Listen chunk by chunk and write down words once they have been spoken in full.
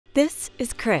This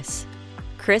is Chris.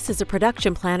 Chris is a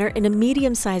production planner in a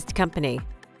medium-sized company.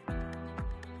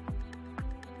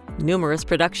 Numerous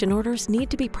production orders need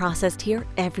to be processed here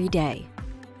every day.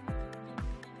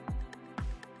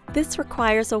 This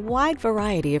requires a wide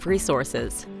variety of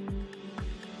resources.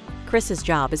 Chris's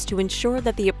job is to ensure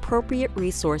that the appropriate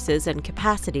resources and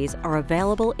capacities are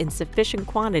available in sufficient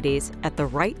quantities at the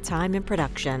right time in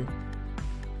production.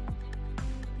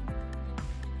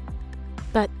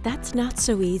 But that's not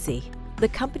so easy. The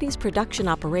company's production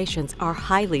operations are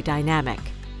highly dynamic.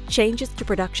 Changes to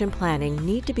production planning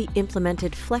need to be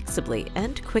implemented flexibly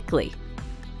and quickly.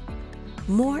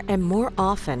 More and more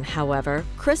often, however,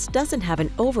 Chris doesn't have an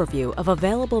overview of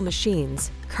available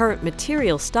machines, current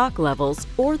material stock levels,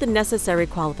 or the necessary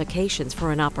qualifications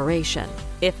for an operation.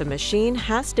 If a machine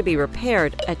has to be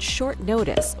repaired at short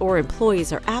notice or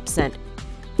employees are absent,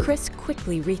 Chris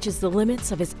quickly reaches the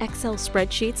limits of his Excel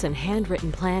spreadsheets and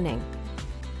handwritten planning.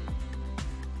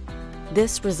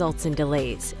 This results in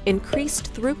delays,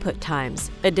 increased throughput times,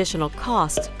 additional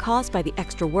costs caused by the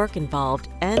extra work involved,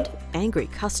 and angry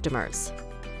customers.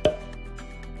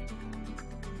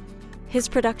 His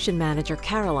production manager,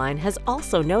 Caroline, has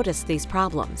also noticed these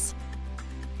problems.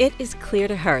 It is clear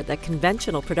to her that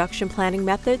conventional production planning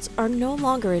methods are no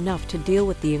longer enough to deal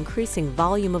with the increasing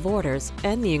volume of orders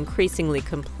and the increasingly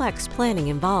complex planning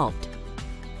involved.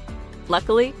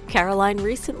 Luckily, Caroline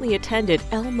recently attended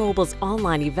L-Mobile's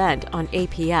online event on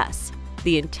APS,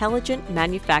 the Intelligent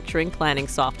Manufacturing Planning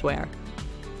Software.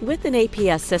 With an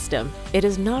APS system, it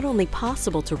is not only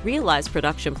possible to realize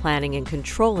production planning and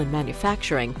control in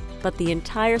manufacturing, but the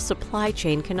entire supply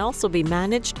chain can also be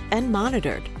managed and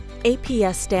monitored.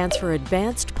 APS stands for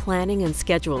Advanced Planning and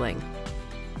Scheduling.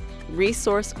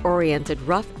 Resource-oriented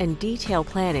rough and detailed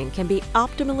planning can be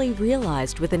optimally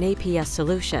realized with an APS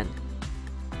solution.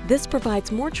 This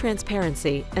provides more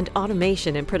transparency and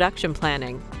automation in production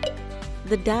planning.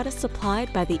 The data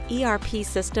supplied by the ERP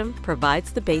system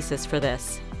provides the basis for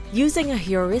this. Using a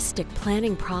heuristic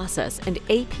planning process, an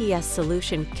APS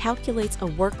solution calculates a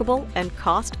workable and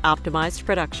cost-optimized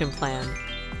production plan.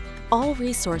 All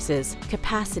resources,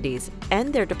 capacities,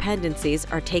 and their dependencies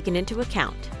are taken into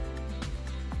account.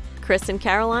 Chris and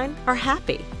Caroline are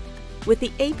happy. With the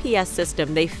APS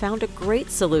system, they found a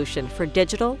great solution for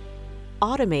digital,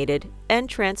 automated, and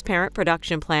transparent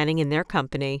production planning in their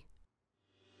company.